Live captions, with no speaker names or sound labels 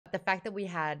The fact that we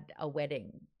had a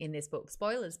wedding in this book,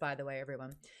 spoilers, by the way,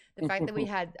 everyone. The fact that we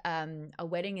had a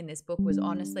wedding in this book was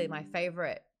honestly my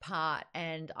favorite part.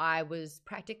 And I was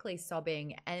practically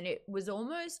sobbing. And it was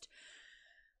almost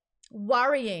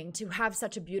worrying to have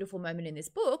such a beautiful moment in this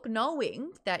book, knowing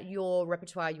that your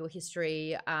repertoire, your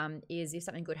history is if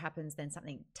something good happens, then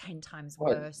something 10 times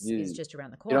worse is just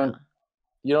around the corner.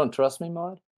 You don't trust me,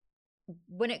 Maude?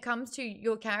 When it comes to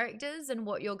your characters and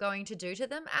what you're going to do to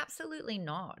them, absolutely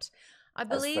not. I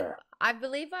believe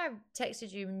I've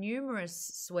texted you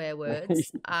numerous swear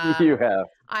words. You have.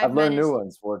 I've learned managed... new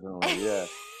ones, fortunately. Yeah.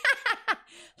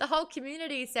 The whole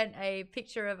community sent a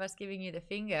picture of us giving you the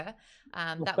finger.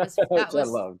 I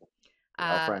loved.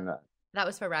 I'll frame that. That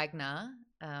was for Ragnar.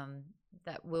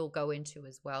 That we'll go into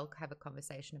as well. Have a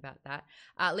conversation about that.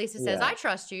 Lisa says, "I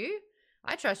trust you.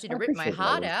 I trust you to rip my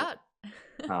heart out."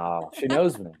 Oh, she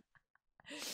knows me.